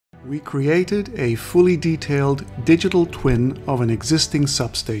We created a fully detailed digital twin of an existing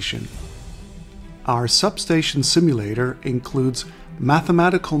substation. Our Substation Simulator includes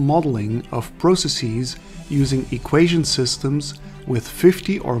mathematical modeling of processes using equation systems with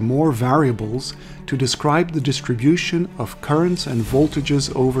 50 or more variables to describe the distribution of currents and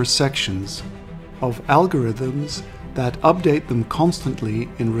voltages over sections, of algorithms that update them constantly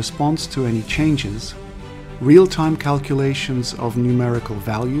in response to any changes, real-time calculations of numerical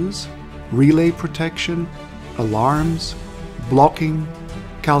values, relay protection, alarms, blocking,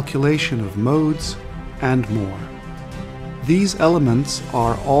 calculation of modes, and more. These elements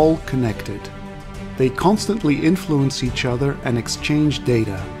are all connected. They constantly influence each other and exchange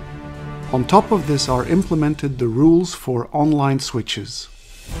data. On top of this are implemented the rules for online switches.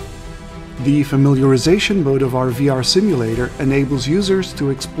 The familiarization mode of our VR simulator enables users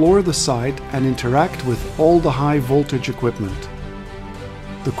to explore the site and interact with all the high voltage equipment.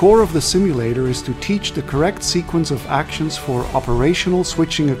 The core of the simulator is to teach the correct sequence of actions for operational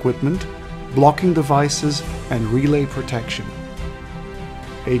switching equipment, blocking devices, and relay protection.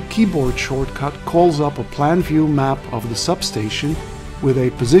 A keyboard shortcut calls up a plan view map of the substation with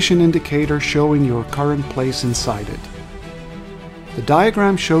a position indicator showing your current place inside it. The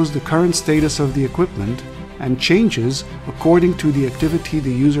diagram shows the current status of the equipment and changes according to the activity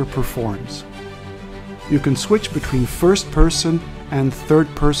the user performs. You can switch between first-person and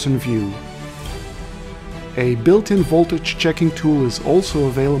third-person view. A built-in voltage checking tool is also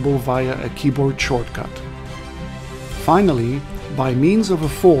available via a keyboard shortcut. Finally, by means of a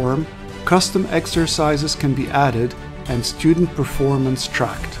form, custom exercises can be added and student performance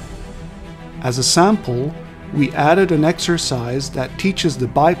tracked. As a sample, we added an exercise that teaches the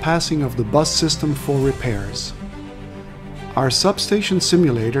bypassing of the bus system for repairs. Our Substation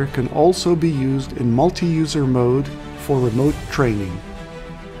Simulator can also be used in multi-user mode for remote training.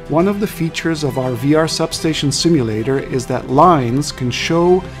 One of the features of our VR Substation Simulator is that lines can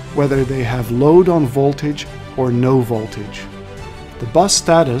show whether they have load on voltage or no voltage. The bus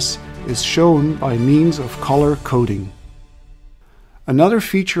status is shown by means of color coding. Another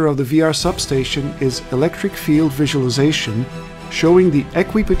feature of the VR Substation is electric field visualization, showing the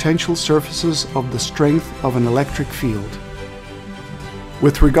equipotential surfaces of the strength of an electric field.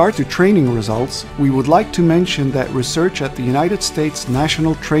 With regard to training results, we would like to mention that research at the United States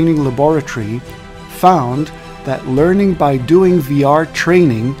National Training Laboratory found that learning by doing VR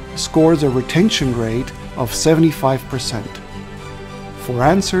training scores a retention rate of 75%. For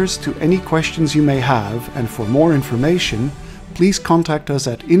answers to any questions you may have and for more information, please contact us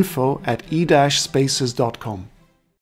at info@e-spaces.com.